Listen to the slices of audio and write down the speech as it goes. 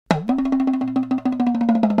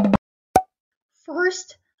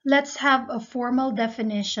Let's have a formal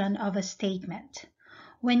definition of a statement.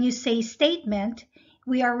 When you say statement,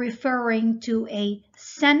 we are referring to a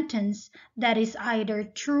sentence that is either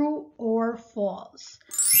true or false,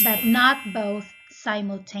 but not both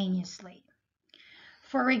simultaneously.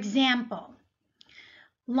 For example,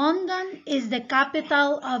 London is the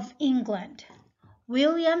capital of England.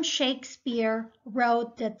 William Shakespeare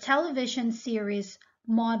wrote the television series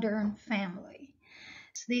Modern Family.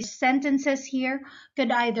 These sentences here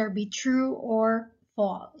could either be true or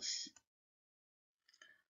false.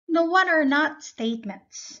 Now, what are not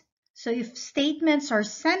statements? So if statements are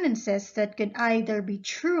sentences that could either be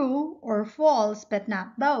true or false, but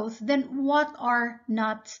not both, then what are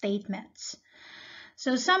not statements?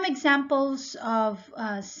 So some examples of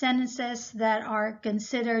sentences that are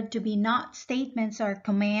considered to be not statements are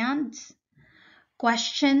commands,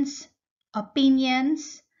 questions,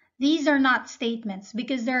 opinions. These are not statements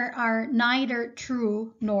because they are neither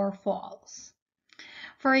true nor false.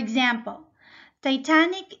 For example,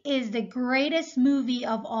 Titanic is the greatest movie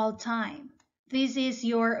of all time. This is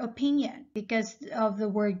your opinion. Because of the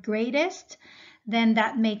word greatest, then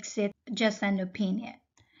that makes it just an opinion.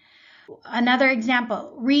 Another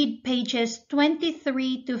example, read pages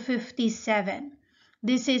 23 to 57.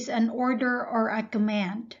 This is an order or a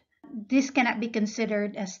command. This cannot be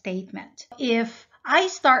considered a statement. If I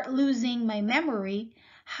start losing my memory,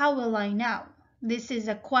 how will I know? This is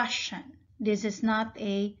a question. This is not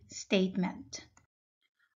a statement.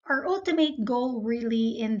 Our ultimate goal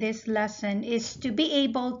really in this lesson is to be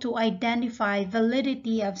able to identify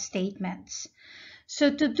validity of statements.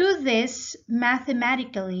 So to do this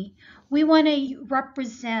mathematically, we want to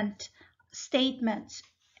represent statements,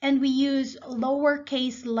 and we use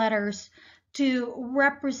lowercase letters to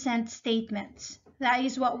represent statements. That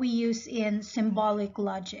is what we use in symbolic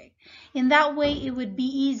logic. In that way, it would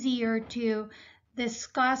be easier to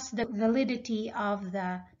discuss the validity of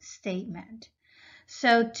the statement.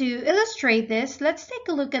 So to illustrate this, let's take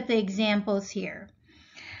a look at the examples here.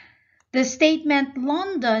 The statement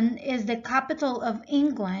London is the capital of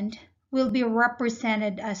England will be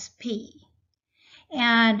represented as P.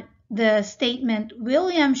 And the statement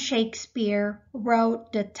William Shakespeare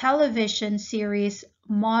wrote the television series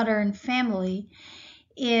Modern Family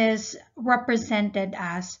is represented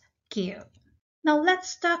as Q. Now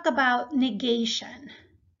let's talk about negation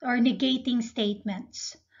or negating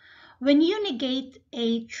statements. When you negate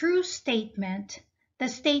a true statement, the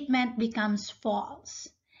statement becomes false.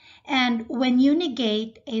 And when you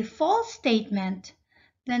negate a false statement,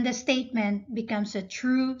 then the statement becomes a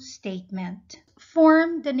true statement.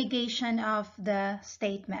 Form the negation of the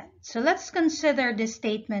statement. So let's consider this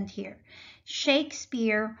statement here.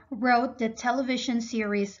 Shakespeare wrote the television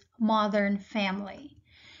series Modern Family.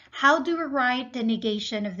 How do we write the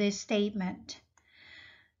negation of this statement?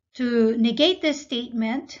 To negate this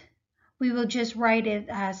statement, we will just write it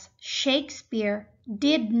as Shakespeare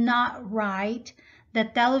did not write the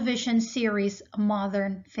television series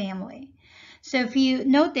Modern Family. So if you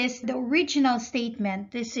notice the original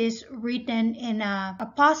statement, this is written in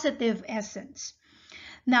a positive essence.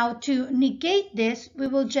 Now to negate this, we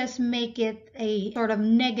will just make it a sort of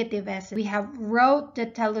negative essence. We have wrote the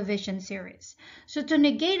television series. So to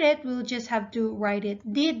negate it, we'll just have to write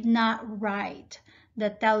it did not write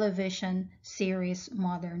the television series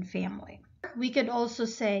Modern Family. We could also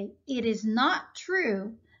say it is not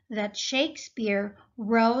true that Shakespeare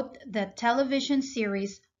wrote the television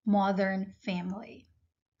series Modern Family.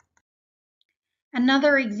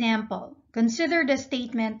 Another example, consider the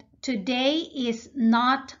statement, today is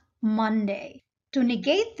not Monday. To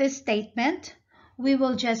negate this statement, we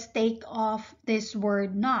will just take off this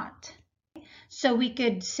word not. So we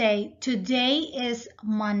could say, today is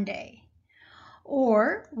Monday.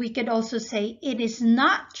 Or we could also say, it is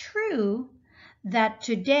not true that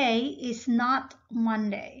today is not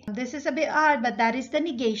Monday. This is a bit odd, but that is the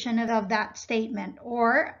negation of that statement.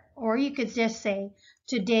 Or you could just say,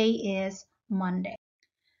 today is Monday.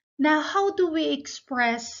 Now, how do we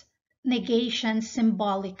express negation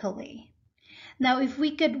symbolically? Now, if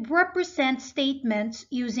we could represent statements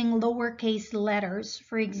using lowercase letters,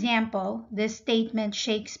 for example, this statement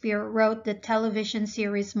Shakespeare wrote the television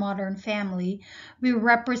series Modern Family, we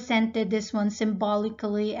represented this one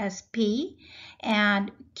symbolically as P,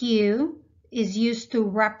 and Q is used to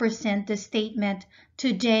represent the statement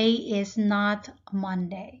today is not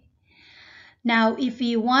Monday. Now, if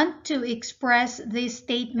you want to express this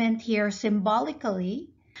statement here symbolically,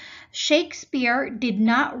 Shakespeare did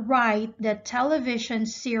not write the television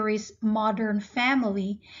series Modern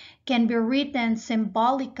Family can be written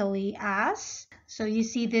symbolically as, so you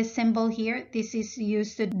see this symbol here, this is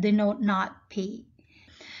used to denote not P.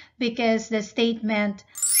 because the statement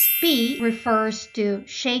P refers to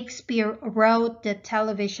Shakespeare wrote the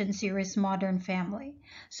television series Modern Family.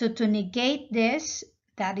 So to negate this,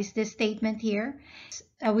 that is the statement here,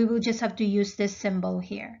 we will just have to use this symbol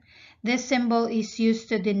here. This symbol is used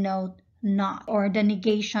to denote not, or the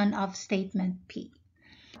negation of statement P.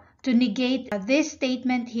 To negate this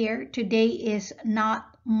statement here, today is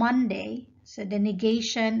not Monday. So the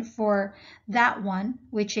negation for that one,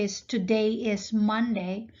 which is today is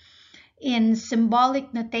Monday, in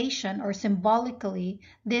symbolic notation or symbolically,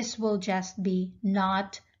 this will just be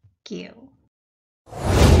not Q.